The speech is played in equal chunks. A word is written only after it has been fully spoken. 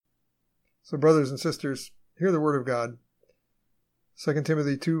So brothers and sisters, hear the word of God. 2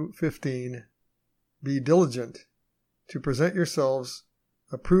 Timothy 2:15, be diligent to present yourselves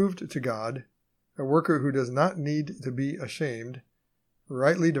approved to God, a worker who does not need to be ashamed,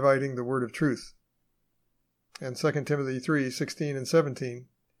 rightly dividing the word of truth. And 2 Timothy 3:16 and 17,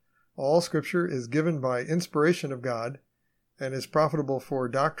 all Scripture is given by inspiration of God and is profitable for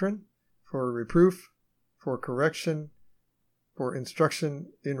doctrine, for reproof, for correction, for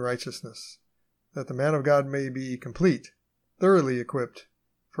instruction in righteousness, that the man of God may be complete, thoroughly equipped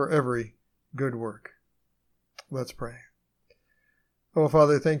for every good work. Let's pray. Oh,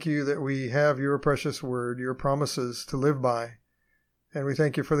 Father, thank you that we have your precious word, your promises to live by, and we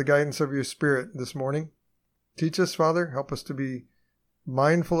thank you for the guidance of your Spirit this morning. Teach us, Father, help us to be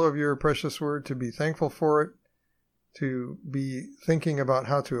mindful of your precious word, to be thankful for it, to be thinking about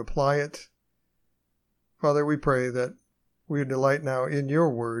how to apply it. Father, we pray that we delight now in your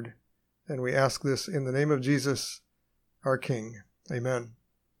word, and we ask this in the name of Jesus, our King. Amen.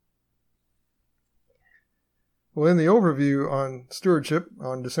 Well, in the overview on stewardship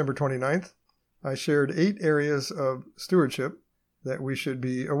on December 29th, I shared 8 areas of stewardship that we should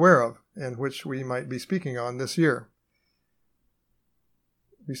be aware of and which we might be speaking on this year.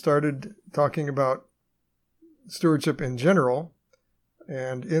 We started talking about stewardship in general,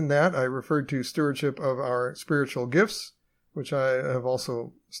 and in that I referred to stewardship of our spiritual gifts, which I have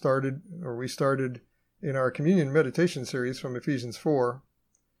also we started in our communion meditation series from Ephesians 4.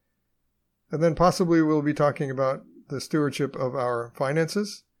 And then possibly we'll be talking about the stewardship of our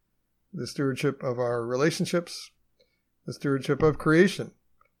finances, the stewardship of our relationships, the stewardship of creation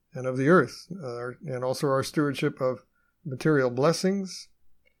and of the earth, and also our stewardship of material blessings,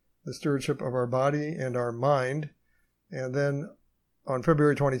 the stewardship of our body and our mind. And then on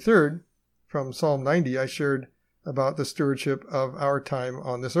February 23rd, from Psalm 90, I shared about the stewardship of our time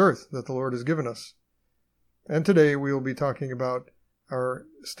on this earth that the Lord has given us. And today we will be talking about our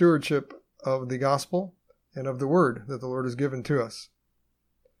stewardship of the gospel and of the word that the Lord has given to us.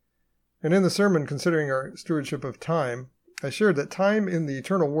 And in the sermon considering our stewardship of time, I shared that time in the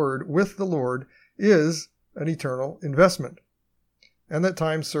eternal word with the Lord is an eternal investment, and that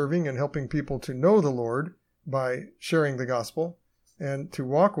time serving and helping people to know the Lord by sharing the gospel and to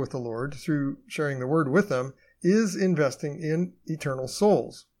walk with the Lord through sharing the word with them is investing in eternal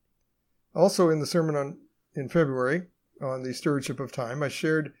souls. Also in the sermon in February on the stewardship of time, I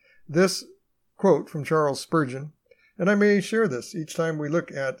shared this quote from Charles Spurgeon, and I may share this each time we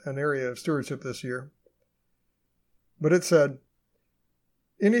look at an area of stewardship this year. But it said,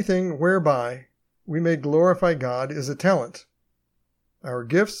 anything whereby we may glorify God is a talent. Our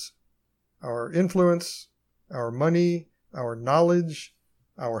gifts, our influence, our money, our knowledge,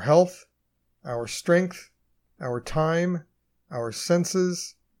 our health, our strength, our time, our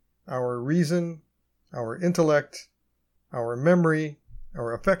senses, our reason, our intellect, our memory,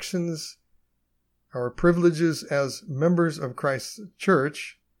 our affections, our privileges as members of Christ's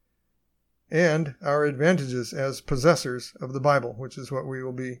church, and our advantages as possessors of the Bible, which is what we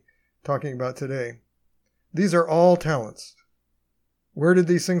will be talking about today. These are all talents. Where did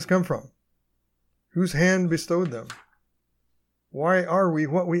these things come from? Whose hand bestowed them? Why are we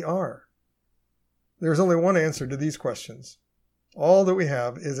what we are? There is only one answer to these questions. All that we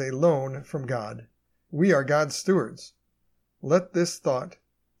have is a loan from God. We are God's stewards. Let this thought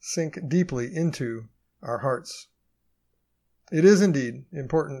sink deeply into our hearts. It is indeed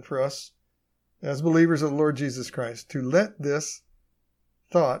important for us as believers of the Lord Jesus Christ to let this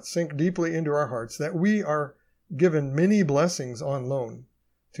thought sink deeply into our hearts that we are given many blessings on loan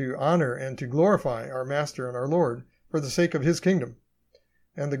to honor and to glorify our Master and our Lord for the sake of his kingdom.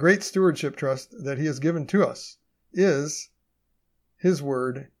 And the great stewardship trust that he has given to us is his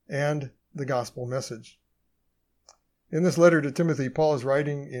word and the gospel message. In this letter to Timothy, Paul is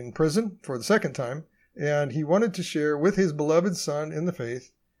writing in prison for the second time, and he wanted to share with his beloved son in the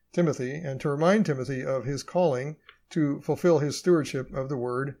faith, Timothy, and to remind Timothy of his calling to fulfill his stewardship of the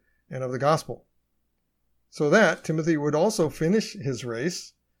word and of the gospel, so that Timothy would also finish his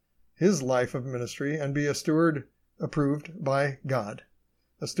race, his life of ministry, and be a steward approved by God,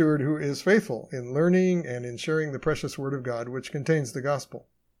 a steward who is faithful in learning and in sharing the precious word of God, which contains the gospel.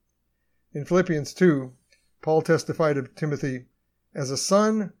 In Philippians 2, Paul testified of Timothy, as a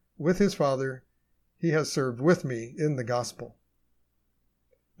son with his father, he has served with me in the gospel.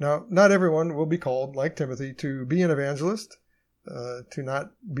 Now, not everyone will be called, like Timothy, to be an evangelist, to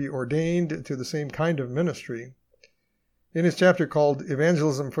not be ordained to the same kind of ministry. In his chapter called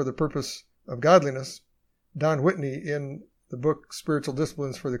Evangelism for the Purpose of Godliness, Don Whitney, in the book Spiritual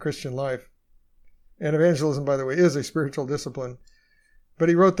Disciplines for the Christian Life, and evangelism, by the way, is a spiritual discipline, but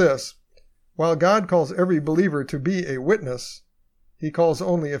he wrote this: While God calls every believer to be a witness, he calls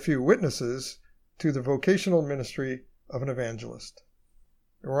only a few witnesses to the vocational ministry of an evangelist.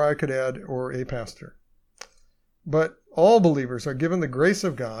 Or I could add, or a pastor. But all believers are given the grace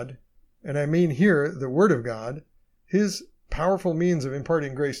of God, and I mean here the Word of God, his powerful means of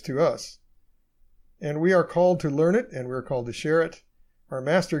imparting grace to us. And we are called to learn it, and we are called to share it. Our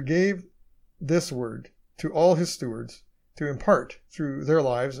Master gave this Word to all his stewards to impart through their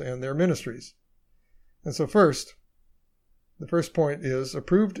lives and their ministries. And so the first point is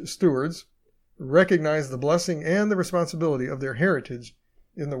approved stewards recognize the blessing and the responsibility of their heritage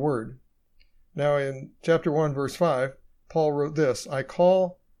in the Word. Now in chapter 1, verse 5, Paul wrote this, I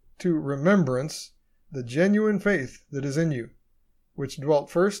call to remembrance the genuine faith that is in you, which dwelt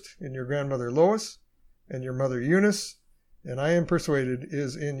first in your grandmother Lois and your mother Eunice, and I am persuaded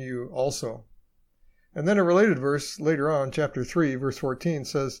is in you also. And then a related verse later on, chapter 3, verse 14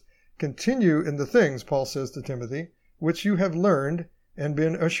 says, continue in the things, Paul says to Timothy, which you have learned and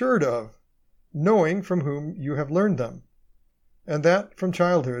been assured of, knowing from whom you have learned them, and that from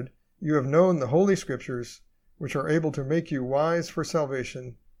childhood you have known the Holy Scriptures, which are able to make you wise for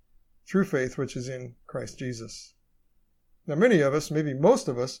salvation through faith which is in Christ Jesus. Now many of us, maybe most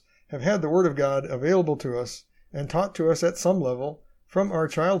of us, have had the Word of God available to us and taught to us at some level from our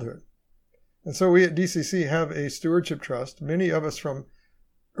childhood. And so we at DCC have a stewardship trust, many of us from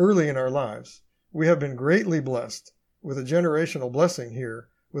early in our lives. We have been greatly blessed with a generational blessing here,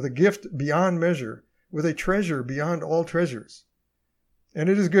 with a gift beyond measure, with a treasure beyond all treasures. And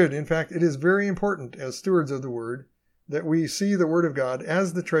it is good, in fact, it is very important as stewards of the Word that we see the Word of God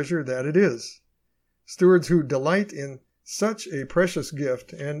as the treasure that it is. Stewards who delight in such a precious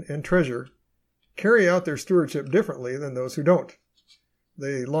gift and treasure carry out their stewardship differently than those who don't.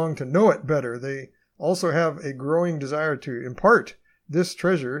 They long to know it better. They also have a growing desire to impart this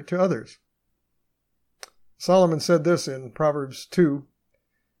treasure to others. Solomon said this in Proverbs 2,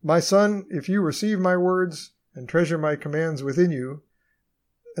 my son, if you receive my words and treasure my commands within you,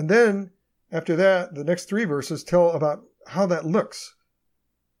 and then after that, the next 3 verses tell about how that looks.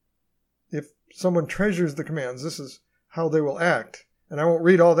 If someone treasures the commands, this is how they will act. And I won't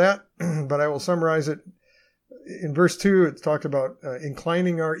read all that, but I will summarize it. In verse 2, it's talked about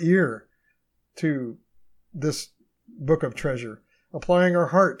inclining our ear to this book of treasure, applying our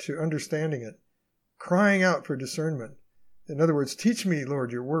heart to understanding it, crying out for discernment. In other words, teach me,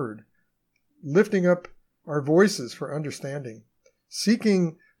 Lord, your word, lifting up our voices for understanding,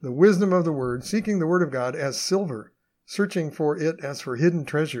 seeking the wisdom of the word, seeking the word of God as silver, searching for it as for hidden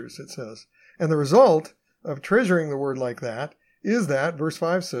treasures, it says. And the result of treasuring the word like that is that, verse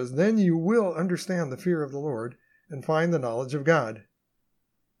 5 says, then you will understand the fear of the Lord and find the knowledge of God.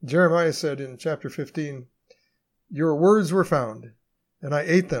 Jeremiah said in chapter 15, your words were found, and I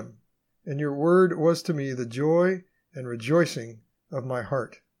ate them, and your word was to me the joy and rejoicing of my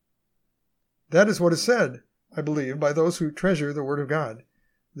heart. That is what is said, I believe, by those who treasure the word of God.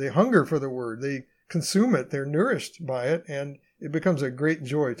 They hunger for the word, they consume it, they're nourished by it, and it becomes a great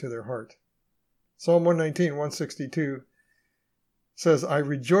joy to their heart. Psalm 119, 162 says, I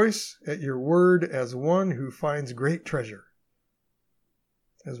rejoice at your word as one who finds great treasure.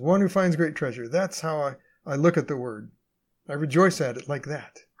 As one who finds great treasure. That's how I look at the word. I rejoice at it like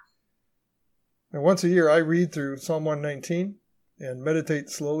that. Now, once a year, I read through Psalm 119 and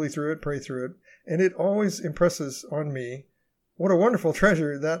meditate slowly through it, pray through it, and it always impresses on me what a wonderful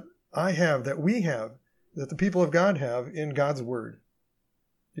treasure that I have, that we have, that the people of God have in God's word.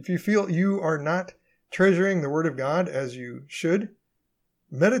 If you feel you are not treasuring the word of God as you should,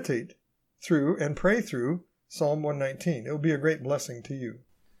 meditate through and pray through Psalm 119. It will be a great blessing to you.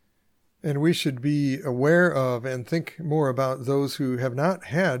 And we should be aware of and think more about those who have not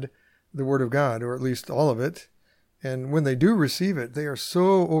had the word of God, or at least all of it. And when they do receive it, they are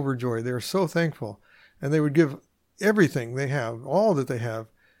so overjoyed. They are so thankful. And they would give everything they have, all that they have,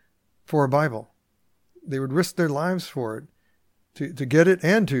 for a Bible. They would risk their lives for it, to get it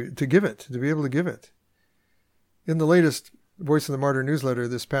and to give it, to be able to give it. In the latest Voice of the Martyr newsletter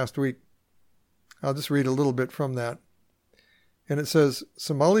this past week, I'll just read a little bit from that. And it says,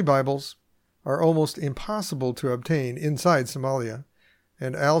 Somali Bibles are almost impossible to obtain inside Somalia,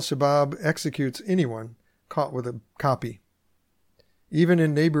 and Al-Shabaab executes anyone caught with a copy. Even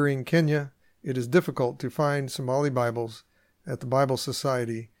in neighboring Kenya, it is difficult to find Somali Bibles at the Bible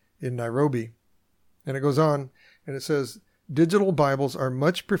Society in Nairobi. And it goes on, and it says, digital Bibles are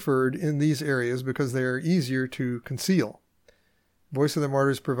much preferred in these areas because they are easier to conceal. Voice of the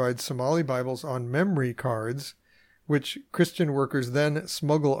Martyrs provides Somali Bibles on memory cards, which Christian workers then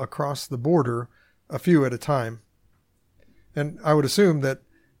smuggle across the border, a few at a time. And I would assume that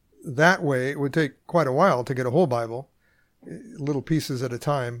that way, it would take quite a while to get a whole Bible, little pieces at a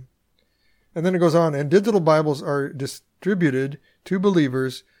time. And then it goes on, and digital Bibles are distributed to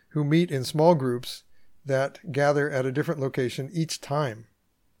believers who meet in small groups that gather at a different location each time.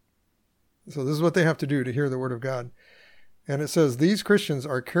 So this is what they have to do to hear the Word of God. And it says, these Christians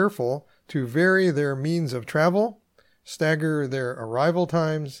are careful to vary their means of travel, stagger their arrival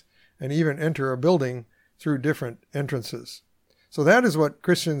times, and even enter a building through different entrances. So that is what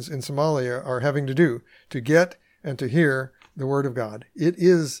Christians in Somalia are having to do, to get and to hear the Word of God. It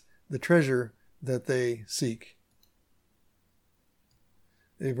is the treasure that they seek.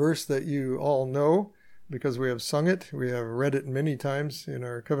 A verse that you all know, because we have sung it, we have read it many times in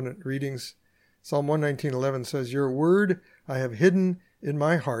our covenant readings. Psalm 119:11 says, your word I have hidden in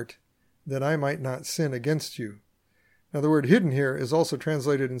my heart, that I might not sin against you. Now the word hidden here is also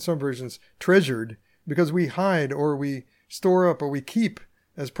translated in some versions treasured, because we hide or we store up or we keep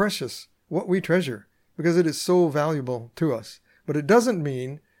as precious what we treasure, because it is so valuable to us. But it doesn't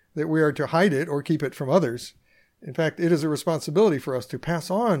mean that we are to hide it or keep it from others. In fact, it is a responsibility for us to pass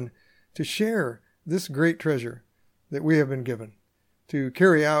on, to share this great treasure that we have been given, to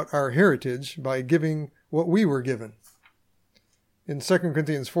carry out our heritage by giving what we were given. In 2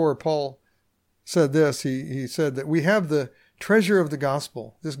 Corinthians 4, Paul said this. He said that we have the treasure of the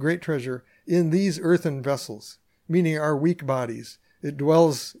gospel, this great treasure, in these earthen vessels, meaning our weak bodies. It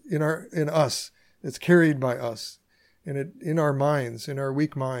dwells in us. It's carried by us, and in our minds, in our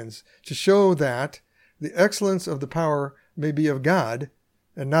weak minds, to show that the excellence of the power may be of God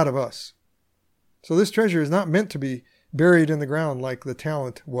and not of us. So this treasure is not meant to be buried in the ground like the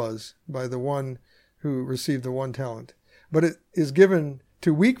talent was by the one who received the one talent, but it is given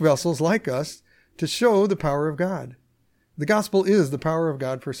to weak vessels like us to show the power of God. The gospel is the power of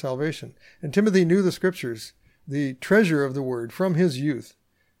God for salvation. And Timothy knew the scriptures, the treasure of the word from his youth,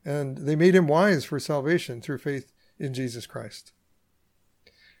 and they made him wise for salvation through faith in Jesus Christ.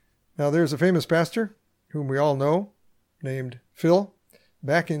 Now there's a famous pastor whom we all know, named Phil.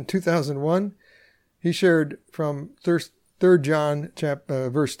 Back in 2001, he shared from 3 John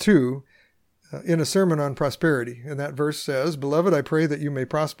verse 2 in a sermon on prosperity. And that verse says, beloved, I pray that you may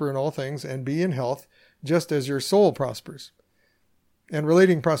prosper in all things and be in health, just as your soul prospers. And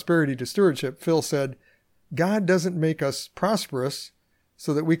relating prosperity to stewardship, Phil said, God doesn't make us prosperous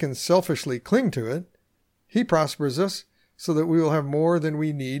so that we can selfishly cling to it. He prospers us so that we will have more than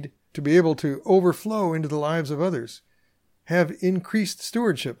we need to be able to overflow into the lives of others, have increased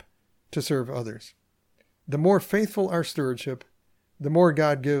stewardship to serve others. The more faithful our stewardship, the more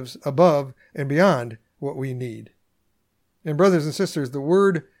God gives above and beyond what we need. And brothers and sisters, the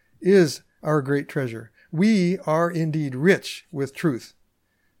word is our great treasure. We are indeed rich with truth.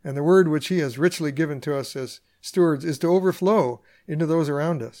 And the word which he has richly given to us as stewards is to overflow into those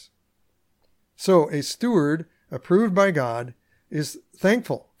around us. So a steward approved by God is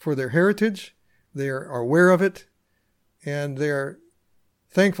thankful for their heritage. They are aware of it, and they are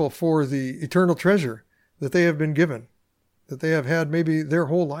thankful for the eternal treasure that they have been given, that they have had maybe their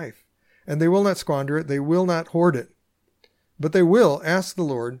whole life. And they will not squander it. They will not hoard it. But they will ask the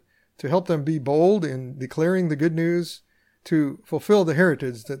Lord to help them be bold in declaring the good news, to fulfill the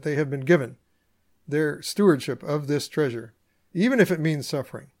heritage that they have been given, their stewardship of this treasure, even if it means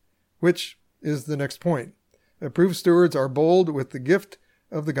suffering, which is the next point. Approved stewards are bold with the gift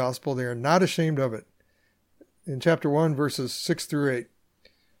of the gospel. They are not ashamed of it. In chapter 1, verses 6 through 8.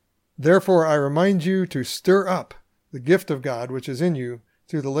 Therefore I remind you to stir up the gift of God which is in you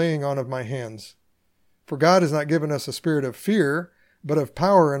through the laying on of my hands. For God has not given us a spirit of fear, but of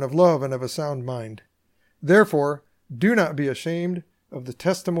power and of love and of a sound mind. Therefore do not be ashamed of the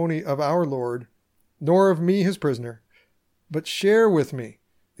testimony of our Lord, nor of me his prisoner, but share with me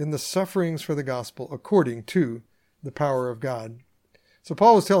in the sufferings for the gospel according to the power of God. So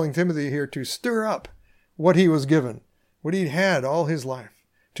Paul was telling Timothy here to stir up what he was given, what he'd had all his life,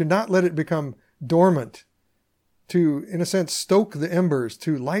 to not let it become dormant, to, in a sense, stoke the embers,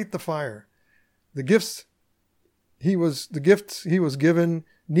 to light the fire. The gifts he was given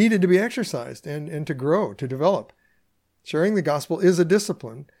needed to be exercised and to grow, to develop. Sharing the gospel is a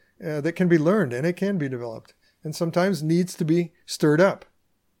discipline that can be learned, and it can be developed, and sometimes needs to be stirred up.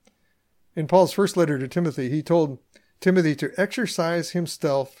 In Paul's first letter to Timothy, he told Timothy to exercise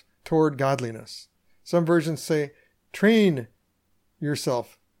himself toward godliness. Some versions say, train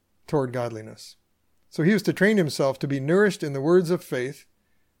yourself toward godliness. So he was to train himself to be nourished in the words of faith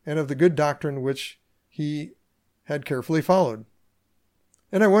and of the good doctrine which he had carefully followed.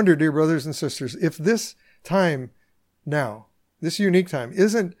 And I wonder, dear brothers and sisters, if this time now, this unique time,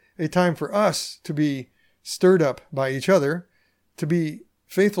 isn't a time for us to be stirred up by each other, to be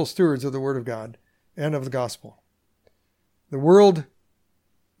faithful stewards of the Word of God and of the gospel. The world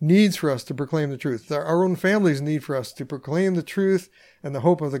needs for us to proclaim the truth. Our own families need for us to proclaim the truth and the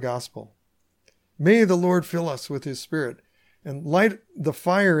hope of the gospel. May the Lord fill us with His Spirit and light the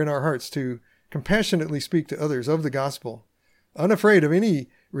fire in our hearts to compassionately speak to others of the gospel, unafraid of any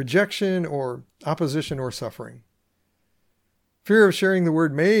rejection or opposition or suffering. Fear of sharing the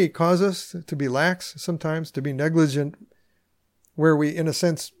word may cause us to be lax sometimes, to be negligent, where we, in a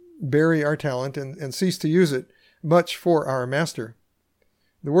sense, bury our talent and cease to use it much for our master.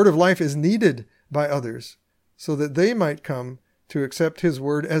 The word of life is needed by others so that they might come to accept his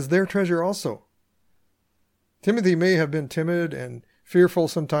word as their treasure also. Timothy may have been timid and fearful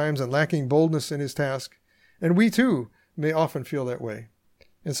sometimes and lacking boldness in his task, and we too may often feel that way.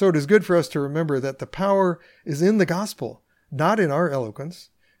 And so it is good for us to remember that the power is in the gospel, not in our eloquence.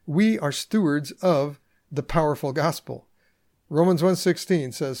 We are stewards of the powerful gospel. Romans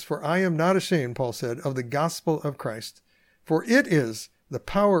 1:16 says, "For I am not ashamed," Paul said, "of the gospel of Christ, for it is the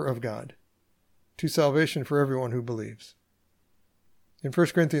power of God to salvation for everyone who believes." In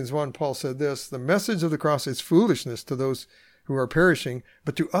 1 Corinthians 1, Paul said this, "The message of the cross is foolishness to those who are perishing,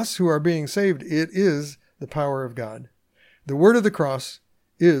 but to us who are being saved, it is the power of God." The word of the cross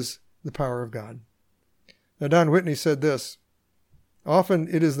is the power of God. Now, Don Whitney said this,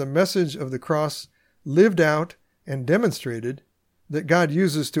 "Often it is the message of the cross lived out and demonstrated that God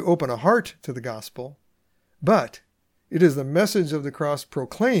uses to open a heart to the gospel, but it is the message of the cross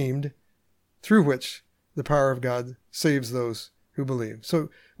proclaimed through which the power of God saves those who believe." So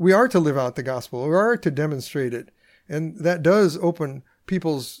we are to live out the gospel. We are to demonstrate it. And that does open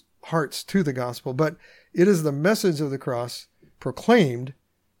people's hearts to the gospel. But it is the message of the cross proclaimed,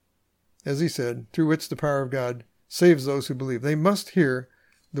 as he said, through which the power of God saves those who believe. They must hear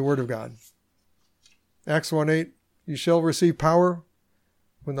the word of God. Acts 1:8, "You shall receive power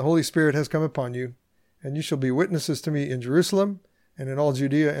when the Holy Spirit has come upon you, and you shall be witnesses to me in Jerusalem and in all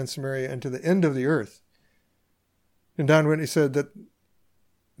Judea and Samaria and to the end of the earth." And Don Whitney said that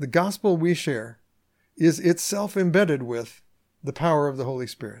the gospel we share is itself embedded with the power of the Holy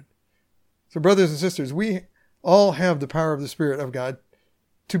Spirit. So brothers and sisters, we all have the power of the Spirit of God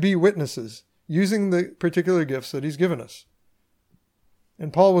to be witnesses using the particular gifts that he's given us.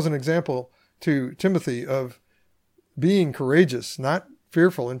 And Paul was an example to Timothy of being courageous, not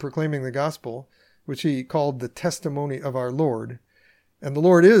fearful in proclaiming the gospel, which he called the testimony of our Lord. And the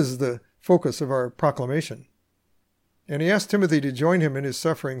Lord is the focus of our proclamation. And he asked Timothy to join him in his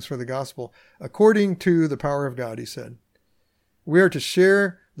sufferings for the gospel, according to the power of God, he said. We are to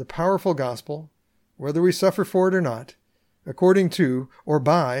share the powerful gospel, whether we suffer for it or not, according to or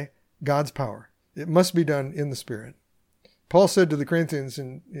by God's power. It must be done in the Spirit. Paul said to the Corinthians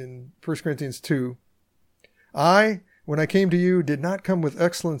in 1 Corinthians 2, "I, when I came to you, did not come with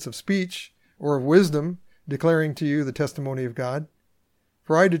excellence of speech or of wisdom, declaring to you the testimony of God.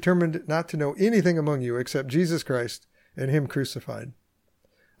 For I determined not to know anything among you except Jesus Christ and him crucified.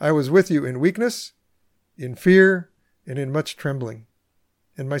 I was with you in weakness, in fear, and in much trembling.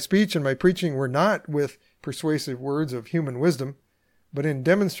 And my speech and my preaching were not with persuasive words of human wisdom, but in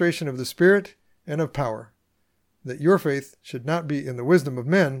demonstration of the Spirit and of power, that your faith should not be in the wisdom of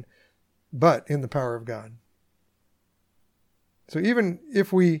men, but in the power of God." So even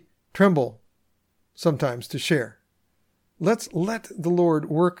if we tremble sometimes to share, let's let the Lord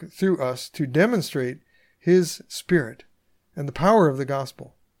work through us to demonstrate his Spirit and the power of the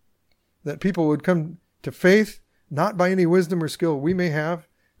gospel, that people would come to faith not by any wisdom or skill we may have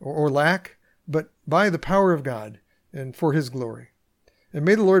or lack, but by the power of God and for his glory. And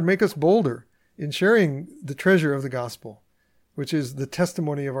may the Lord make us bolder in sharing the treasure of the gospel, which is the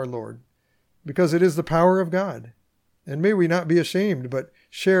testimony of our Lord, because it is the power of God. And may we not be ashamed, but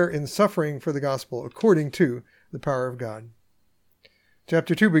share in suffering for the gospel according to the power of God.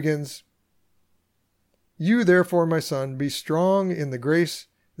 Chapter 2 begins, "You therefore, my son, be strong in the grace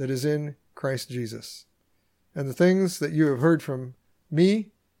that is in Christ Jesus. And the things that you have heard from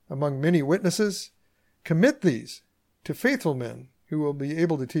me among many witnesses, commit these to faithful men who will be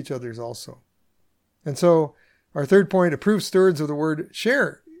able to teach others also." And so our third point, approved stewards of the word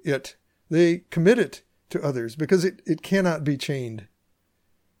share it. They commit it to others because it cannot be chained.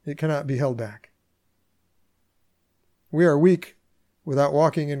 It cannot be held back. We are weak without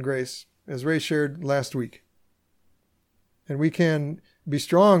walking in grace, as Ray shared last week. And we can be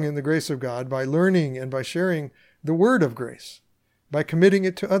strong in the grace of God by learning and by sharing the word of grace, by committing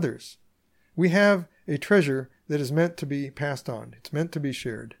it to others. We have a treasure that is meant to be passed on. It's meant to be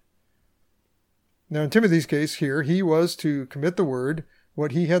shared. Now, in Timothy's case here, he was to commit the word,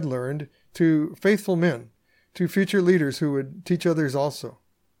 what he had learned, to faithful men, to future leaders who would teach others also.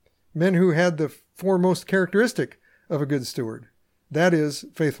 men who had the foremost characteristic of a good steward, that is,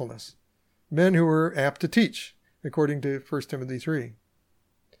 faithfulness. Men who were apt to teach, according to 1 Timothy 3.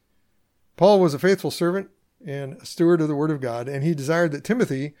 Paul was a faithful servant and a steward of the Word of God, and he desired that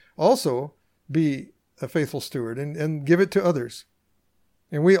Timothy also be a faithful steward and give it to others.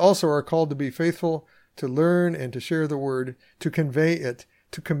 And we also are called to be faithful to learn and to share the Word, to convey it,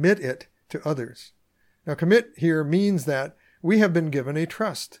 to commit it to others. Now, commit here means that we have been given a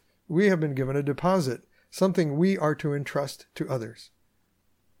trust. We have been given a deposit, something we are to entrust to others.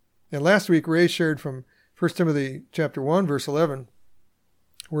 And last week, Ray shared from 1 Timothy chapter 1, verse 11,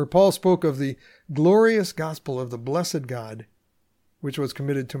 where Paul spoke of the glorious gospel of the blessed God, which was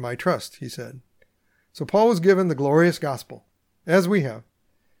committed to my trust, he said. So Paul was given the glorious gospel, as we have,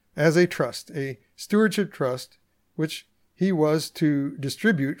 as a trust, a stewardship trust, which he was to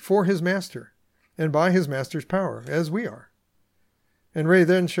distribute for his master and by his master's power, as we are. And Ray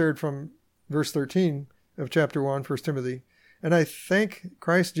then shared from verse 13 of chapter 1, 1 Timothy, and I thank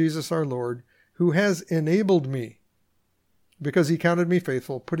Christ Jesus our Lord, who has enabled me, because he counted me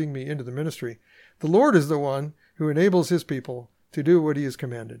faithful, putting me into the ministry. The Lord is the one who enables his people to do what he has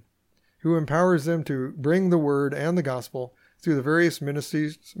commanded, who empowers them to bring the word and the gospel through the various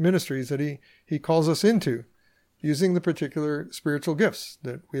ministries that he calls us into, using the particular spiritual gifts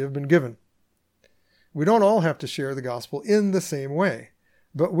that we have been given. We don't all have to share the gospel in the same way,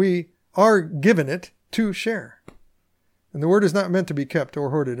 but we are given it to share. And the word is not meant to be kept or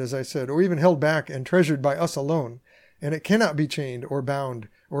hoarded, as I said, or even held back and treasured by us alone, and it cannot be chained or bound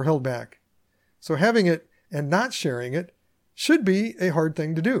or held back. So having it and not sharing it should be a hard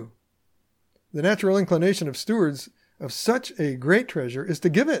thing to do. The natural inclination of stewards of such a great treasure is to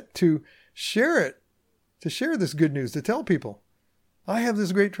give it, to share this good news, to tell people, I have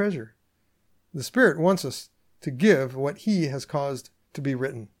this great treasure. The Spirit wants us to give what he has caused to be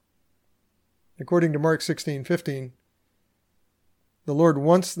written. According to Mark 16:15, the Lord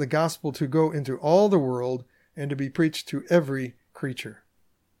wants the gospel to go into all the world and to be preached to every creature.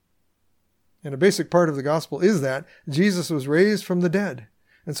 And a basic part of the gospel is that Jesus was raised from the dead.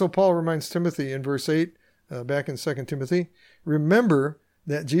 And so Paul reminds Timothy in verse 8, back in 2 Timothy, remember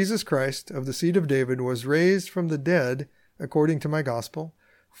that Jesus Christ of the seed of David was raised from the dead according to my gospel,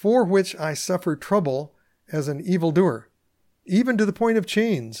 for which I suffer trouble as an evildoer, even to the point of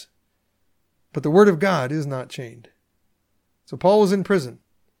chains. But the word of God is not chained. So Paul was in prison,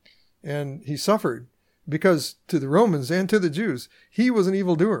 and he suffered because to the Romans and to the Jews, he was an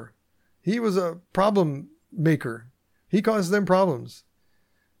evildoer. He was a problem maker. He caused them problems.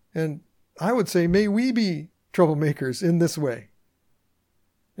 And I would say, may we be troublemakers in this way.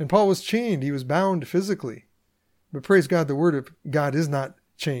 And Paul was chained. He was bound physically. But praise God, the word of God is not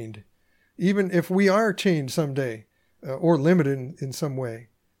chained. Even if we are chained someday or limited in some way.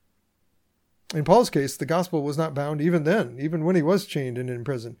 In Paul's case, the gospel was not bound even then, even when he was chained and in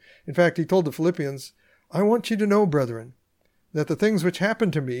prison. In fact, he told the Philippians, I want you to know, brethren, that the things which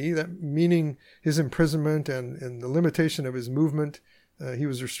happened to me, that meaning his imprisonment and the limitation of his movement, he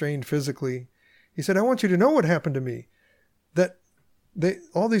was restrained physically. He said, I want you to know what happened to me, that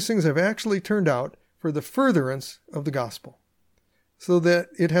all these things have actually turned out for the furtherance of the gospel, so that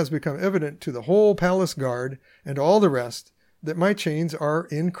it has become evident to the whole palace guard and all the rest that my chains are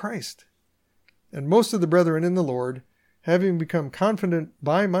in Christ. And most of the brethren in the Lord, having become confident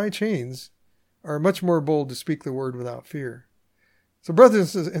by my chains, are much more bold to speak the word without fear. So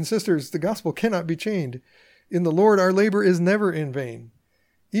brothers and sisters, the gospel cannot be chained. In the Lord, our labor is never in vain,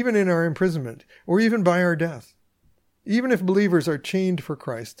 even in our imprisonment, or even by our death. Even if believers are chained for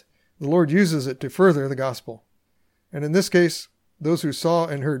Christ, the Lord uses it to further the gospel. And in this case, those who saw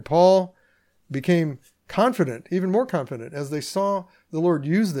and heard Paul became confident, even more confident, as they saw the Lord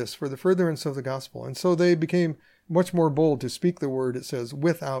use this for the furtherance of the gospel. And so they became much more bold to speak the word, it says,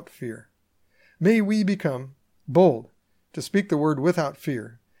 without fear. May we become bold to speak the word without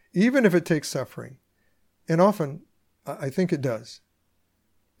fear, even if it takes suffering. And often, I think it does.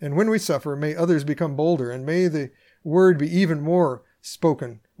 And when we suffer, may others become bolder, and may the word be even more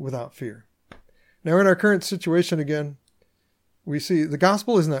spoken without fear. Now, in our current situation again, we see the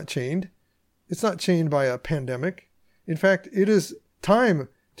gospel is not chained. It's not chained by a pandemic. In fact, it is time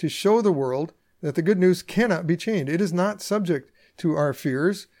to show the world that the good news cannot be chained. It is not subject to our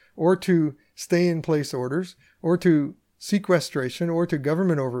fears or to stay-in-place orders or to sequestration or to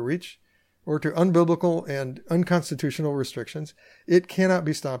government overreach or to unbiblical and unconstitutional restrictions. It cannot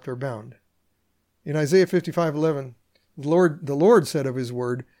be stopped or bound. In Isaiah 55:11, the Lord said of his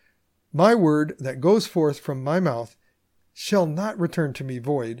word, my word that goes forth from my mouth shall not return to me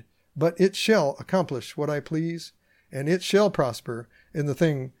void, but it shall accomplish what I please, and it shall prosper in the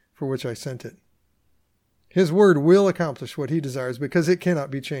thing for which I sent it. His word will accomplish what he desires because it cannot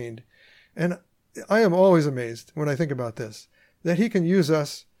be chained. And I am always amazed when I think about this, that he can use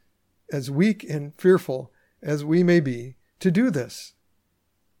us, as weak and fearful as we may be, to do this.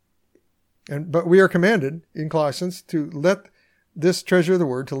 But we are commanded in Colossians to let this treasure of the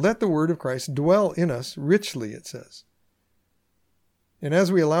word, to let the word of Christ dwell in us richly, it says. And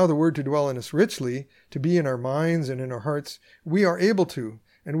as we allow the word to dwell in us richly, to be in our minds and in our hearts, we are able to,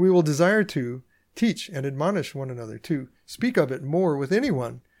 and we will desire to, teach and admonish one another, to speak of it more with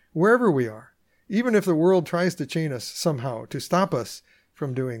anyone, wherever we are, even if the world tries to chain us somehow, to stop us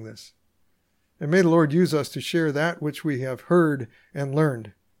from doing this. And may the Lord use us to share that which we have heard and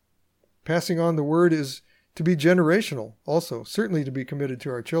learned. Passing on the word is to be generational also, certainly to be committed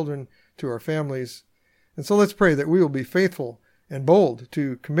to our children, to our families. And so let's pray that we will be faithful and bold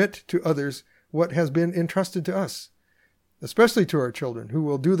to commit to others what has been entrusted to us, especially to our children, who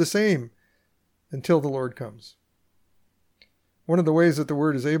will do the same until the Lord comes. One of the ways that the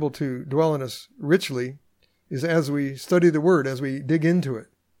word is able to dwell in us richly is as we study the word, as we dig into it.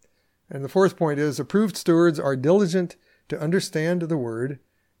 And the fourth point is, approved stewards are diligent to understand the word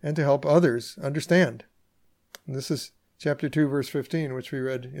and to help others understand. And this is chapter 2, verse 15, which we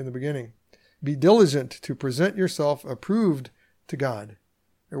read in the beginning. Be diligent to present yourself approved to God,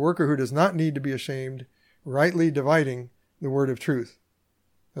 a worker who does not need to be ashamed, rightly dividing the word of truth.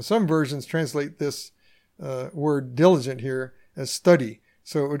 Now, some versions translate this word diligent here as study.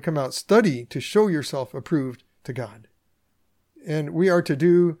 So it would come out, study to show yourself approved to God. And we are to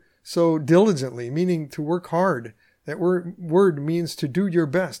do so diligently, meaning to work hard. That word means to do your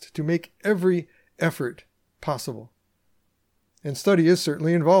best, to make every effort possible. And study is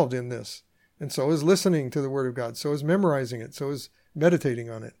certainly involved in this. And so is listening to the Word of God. So is memorizing it. So is meditating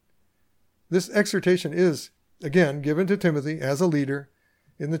on it. This exhortation is, again, given to Timothy as a leader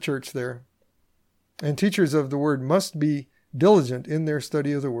in the church there. And teachers of the Word must be diligent in their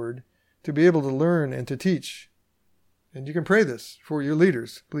study of the Word to be able to learn and to teach. And you can pray this for your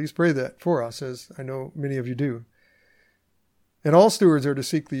leaders. Please pray that for us, as I know many of you do. And all stewards are to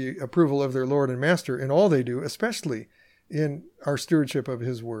seek the approval of their Lord and Master in all they do, especially in our stewardship of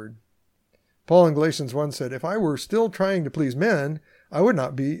His Word. Paul in Galatians 1 said, if I were still trying to please men, I would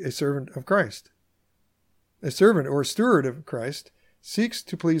not be a servant of Christ. A servant or steward of Christ seeks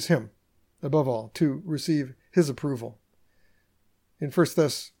to please Him, above all, to receive His approval. In 1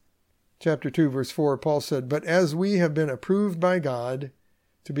 Thess chapter 2, verse 4, Paul said, but as we have been approved by God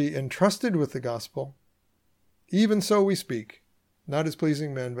to be entrusted with the gospel, even so we speak, not as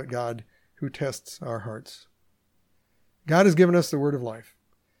pleasing men, but God who tests our hearts. God has given us the word of life.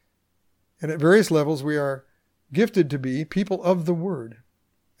 And at various levels, we are gifted to be people of the word,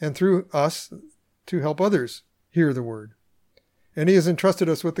 and through us to help others hear the word. And He has entrusted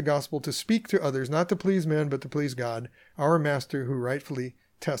us with the gospel to speak to others, not to please men, but to please God, our Master, who rightfully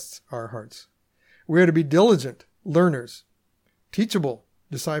tests our hearts. We are to be diligent learners, teachable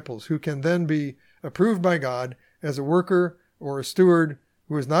disciples, who can then be approved by God as a worker or a steward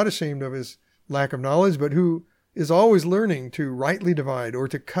who is not ashamed of his lack of knowledge, but who is always learning to rightly divide or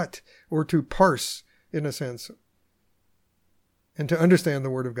to cut or to parse, in a sense, and to understand the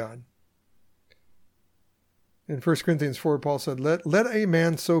Word of God. In 1 Corinthians 4, Paul said, let a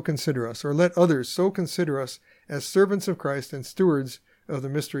man so consider us, or let others so consider us as servants of Christ and stewards of the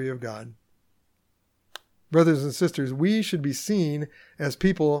mystery of God. Brothers and sisters, we should be seen as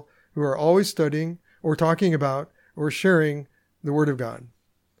people who are always studying or talking about or sharing the Word of God.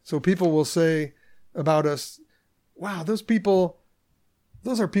 So people will say about us, wow, those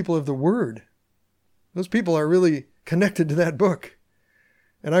are people of the Word. Those people are really connected to that book.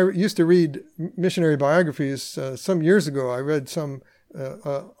 And I used to read missionary biographies. Some years ago, I read some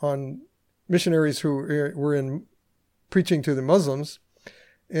on missionaries who were in preaching to the Muslims.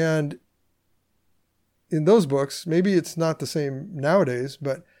 And in those books, maybe it's not the same nowadays,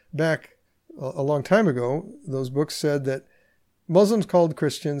 but back a long time ago, those books said that Muslims called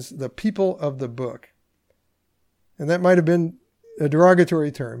Christians the people of the book. And that might have been a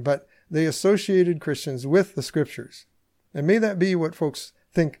derogatory term, but they associated Christians with the Scriptures. And may that be what folks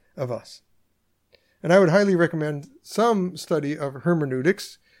think of us. And I would highly recommend some study of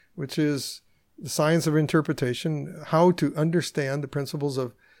hermeneutics, which is the science of interpretation, how to understand the principles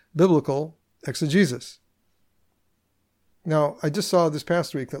of biblical exegesis. Now, I just saw this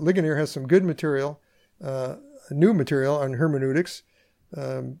past week that Ligonier has some good material, new material on hermeneutics.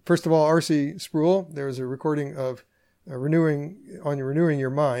 First of all, R.C. Sproul, there was a recording of renewing your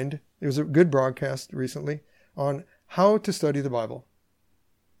mind. It was a good broadcast recently on how to study the Bible.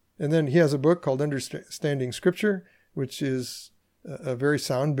 And then he has a book called Understanding Scripture, which is a very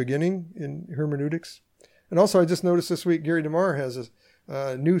sound beginning in hermeneutics. And also, I just noticed this week, Gary DeMar has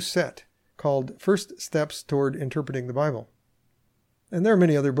a new set called First Steps Toward Interpreting the Bible. And there are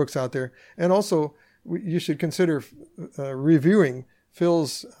many other books out there. And also, you should consider reviewing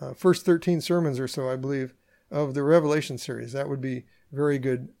Phil's first 13 sermons or so, I believe, of the Revelation series. That would be very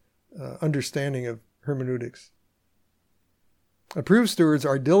good understanding of hermeneutics. Approved stewards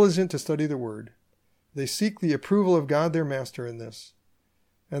are diligent to study the Word. They seek the approval of God, their master, in this.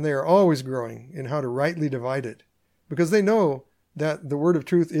 And they are always growing in how to rightly divide it, because they know that the word of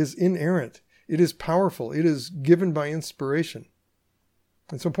truth is inerrant. It is powerful. It is given by inspiration.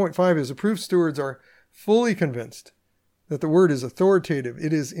 And so point 5 is approved stewards are fully convinced that the word is authoritative.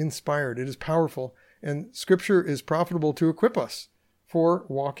 It is inspired. It is powerful. And Scripture is profitable to equip us for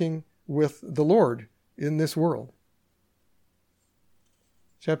walking with the Lord in this world.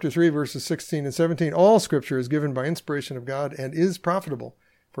 Chapter 3, verses 16 and 17. All Scripture is given by inspiration of God and is profitable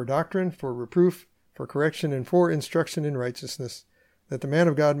for doctrine, for reproof, for correction, and for instruction in righteousness, that the man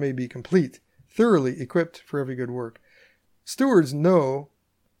of God may be complete, thoroughly equipped for every good work. Stewards know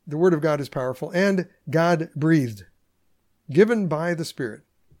the Word of God is powerful and God-breathed, given by the Spirit,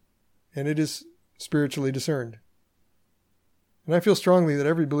 and it is spiritually discerned. And I feel strongly that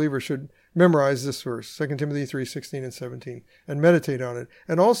every believer should memorize this verse, 2 Timothy 3, 16 and 17, and meditate on it.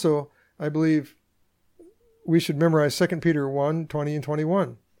 And also, I believe we should memorize 2 Peter 1, 20 and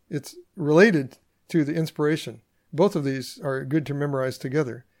 21. It's related to the inspiration. Both of these are good to memorize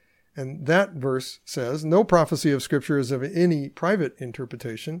together. And that verse says, no prophecy of Scripture is of any private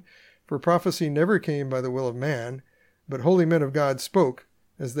interpretation, for prophecy never came by the will of man, but holy men of God spoke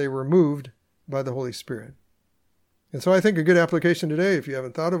as they were moved by the Holy Spirit. And so I think a good application today, if you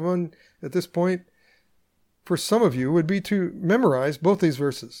haven't thought of one at this point, for some of you would be to memorize both these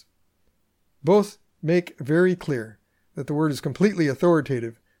verses. Both make very clear that the word is completely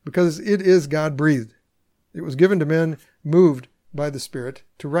authoritative because it is God-breathed. It was given to men moved by the Spirit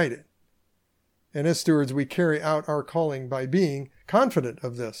to write it. And as stewards, we carry out our calling by being confident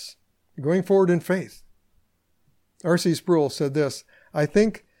of this, going forward in faith. R.C. Sproul said this, I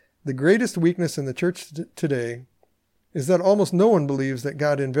think the greatest weakness in the church today is that almost no one believes that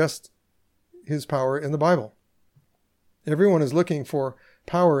God invests his power in the Bible. Everyone is looking for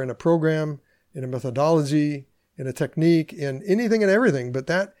power in a program, in a methodology, in a technique, in anything and everything but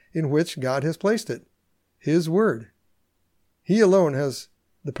that in which God has placed it, His Word. He alone has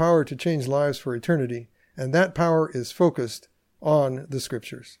the power to change lives for eternity, and that power is focused on the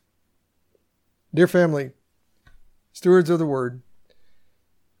Scriptures. Dear family, stewards of the Word,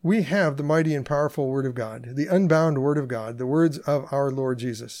 we have the mighty and powerful Word of God, the unbound Word of God, the words of our Lord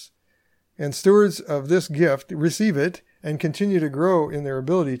Jesus. And stewards of this gift receive it and continue to grow in their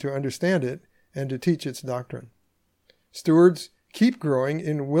ability to understand it and to teach its doctrine. Stewards keep growing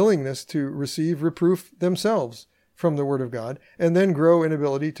in willingness to receive reproof themselves from the Word of God, and then grow in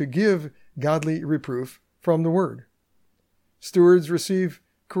ability to give godly reproof from the Word. Stewards receive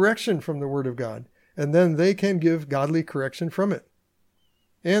correction from the Word of God, and then they can give godly correction from it.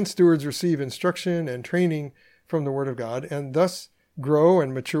 And stewards receive instruction and training from the Word of God, and thus grow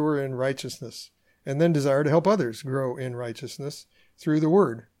and mature in righteousness, and then desire to help others grow in righteousness through the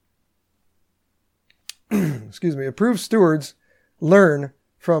Word. Approved stewards learn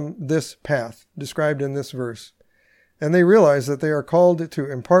from this path described in this verse, and they realize that they are called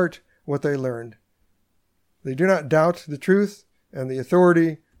to impart what they learned. They do not doubt the truth and the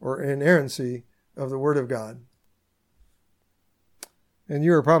authority or inerrancy of the Word of God. And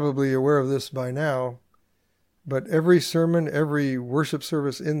you are probably aware of this by now, but every sermon, every worship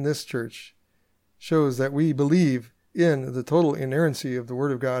service in this church shows that we believe in the total inerrancy of the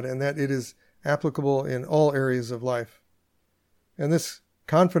Word of God and that it is applicable in all areas of life. And this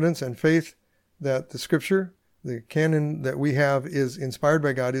confidence and faith that the Scripture, the canon that we have, is inspired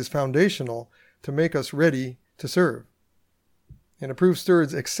by God is foundational to make us ready to serve. And approved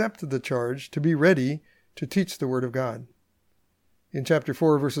stewards accept the charge to be ready to teach the Word of God. In chapter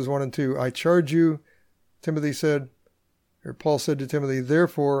 4, verses 1 and 2, I charge you, Paul said to Timothy,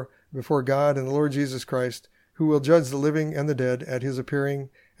 therefore, before God and the Lord Jesus Christ, who will judge the living and the dead at his appearing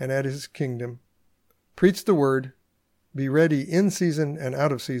and at his kingdom, preach the word, be ready in season and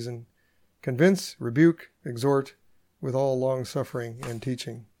out of season, convince, rebuke, exhort, with all long-suffering and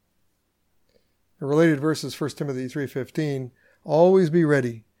teaching. The related verse is 1 Timothy 3:15, always be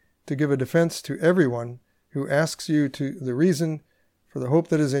ready to give a defense to everyone who asks you to the reason for the hope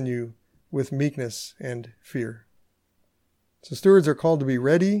that is in you with meekness and fear. So stewards are called to be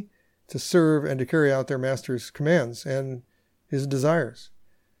ready to serve and to carry out their master's commands and his desires.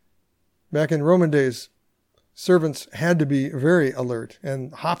 Back in Roman days, servants had to be very alert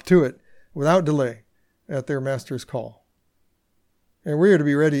and hop to it without delay at their master's call. And we are to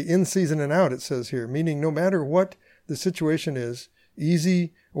be ready in season and out, it says here, meaning no matter what the situation is,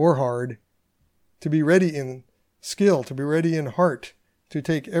 easy or hard, to be ready in skill, to be ready in heart, to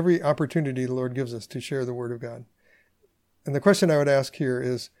take every opportunity the Lord gives us to share the Word of God. And the question I would ask here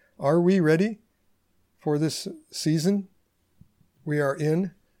is, are we ready for this season we are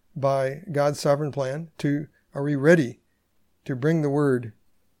in by God's sovereign plan? Are we ready to bring the Word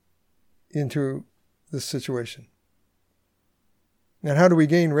into this situation? And how do we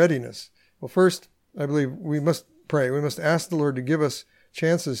gain readiness? Well, first, I believe we must pray. We must ask the Lord to give us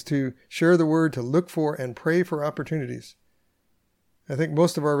chances to share the Word, to look for and pray for opportunities. I think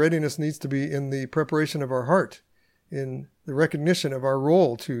most of our readiness needs to be in the preparation of our heart, in the recognition of our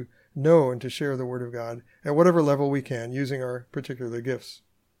role to know and to share the Word of God at whatever level we can, using our particular gifts.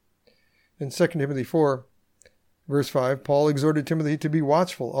 In 2 Timothy 4, verse 5, Paul exhorted Timothy to be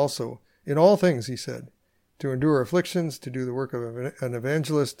watchful also. In all things, he said, to endure afflictions, to do the work of an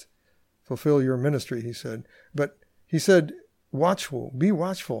evangelist, fulfill your ministry, he said. But he said, watchful, be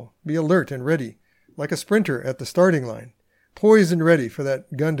alert and ready, like a sprinter at the starting line, poised and ready for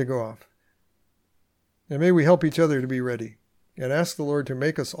that gun to go off. And may we help each other to be ready and ask the Lord to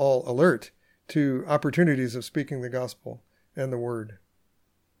make us all alert to opportunities of speaking the gospel and the word.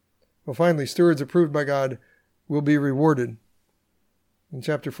 Well, finally, stewards approved by God will be rewarded. In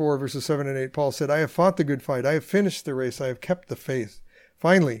chapter 4, verses 7 and 8, Paul said, I have fought the good fight. I have finished the race. I have kept the faith.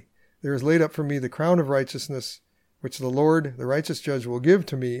 Finally, there is laid up for me the crown of righteousness, which the Lord, the righteous judge, will give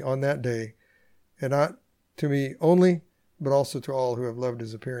to me on that day, and not to me only, but also to all who have loved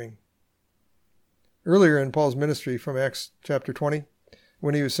his appearing. Earlier in Paul's ministry from Acts chapter 20,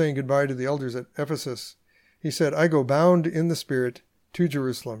 when he was saying goodbye to the elders at Ephesus, he said, I go bound in the Spirit to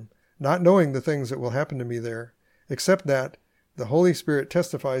Jerusalem, not knowing the things that will happen to me there, except that the Holy Spirit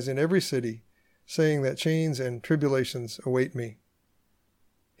testifies in every city, saying that chains and tribulations await me.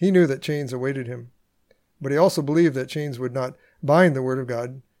 He knew that chains awaited him, but he also believed that chains would not bind the word of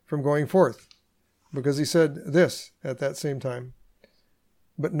God from going forth, because he said this at that same time,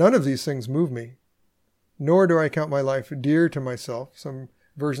 but none of these things move me, nor do I count my life dear to myself, some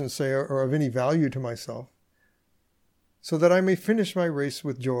versions say, or of any value to myself, so that I may finish my race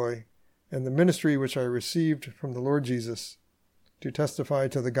with joy and the ministry which I received from the Lord Jesus, to testify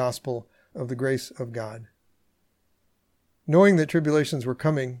to the gospel of the grace of God. Knowing that tribulations were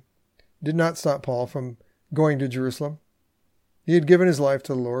coming did not stop Paul from going to Jerusalem. He had given his life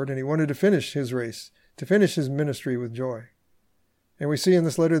to the Lord, and he wanted to finish his race, to finish his ministry with joy. And we see in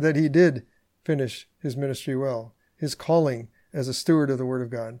this letter that he did finish his ministry well, his calling as a steward of the Word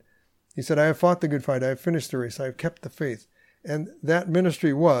of God. He said, I have fought the good fight, I have finished the race, I have kept the faith. And that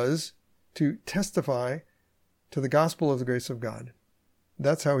ministry was to testify to the gospel of the grace of God.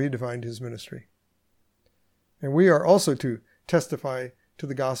 That's how he defined his ministry. And we are also to testify to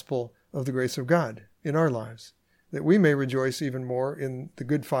the gospel of the grace of God in our lives, that we may rejoice even more in the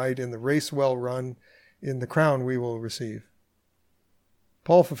good fight, in the race well run, in the crown we will receive.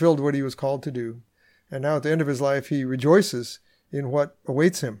 Paul fulfilled what he was called to do, and now at the end of his life he rejoices in what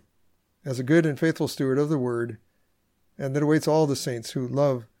awaits him as a good and faithful steward of the word, and that awaits all the saints who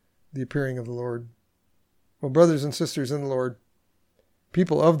love the appearing of the Lord. Well, brothers and sisters in the Lord,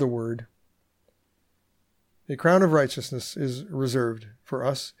 people of the Word, a crown of righteousness is reserved for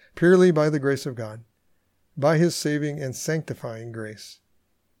us purely by the grace of God, by his saving and sanctifying grace.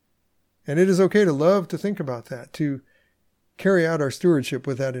 And it is okay to love to think about that, to carry out our stewardship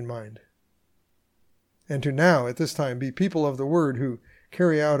with that in mind. And to now, at this time, be people of the Word who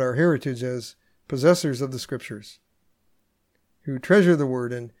carry out our heritage as possessors of the Scriptures, who treasure the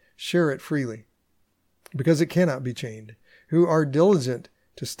Word and share it freely, because it cannot be chained, who are diligent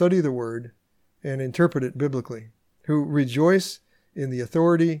to study the Word and interpret it biblically, who rejoice in the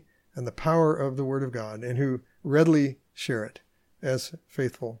authority and the power of the Word of God, and who readily share it as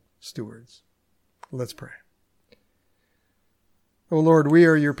faithful stewards. Let's pray. O Lord, we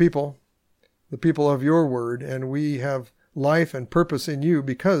are your people, the people of your Word, and we have life and purpose in you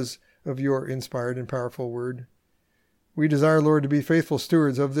because of your inspired and powerful Word. We desire, Lord, to be faithful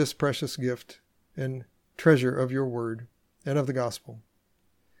stewards of this precious gift and treasure of your word and of the gospel.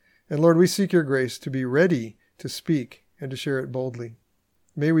 And Lord, we seek your grace to be ready to speak and to share it boldly.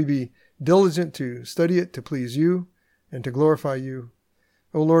 May we be diligent to study it to please you and to glorify you.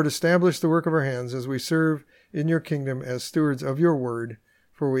 O Lord, establish the work of our hands as we serve in your kingdom as stewards of your word,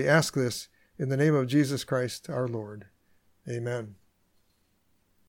 for we ask this in the name of Jesus Christ our Lord. Amen.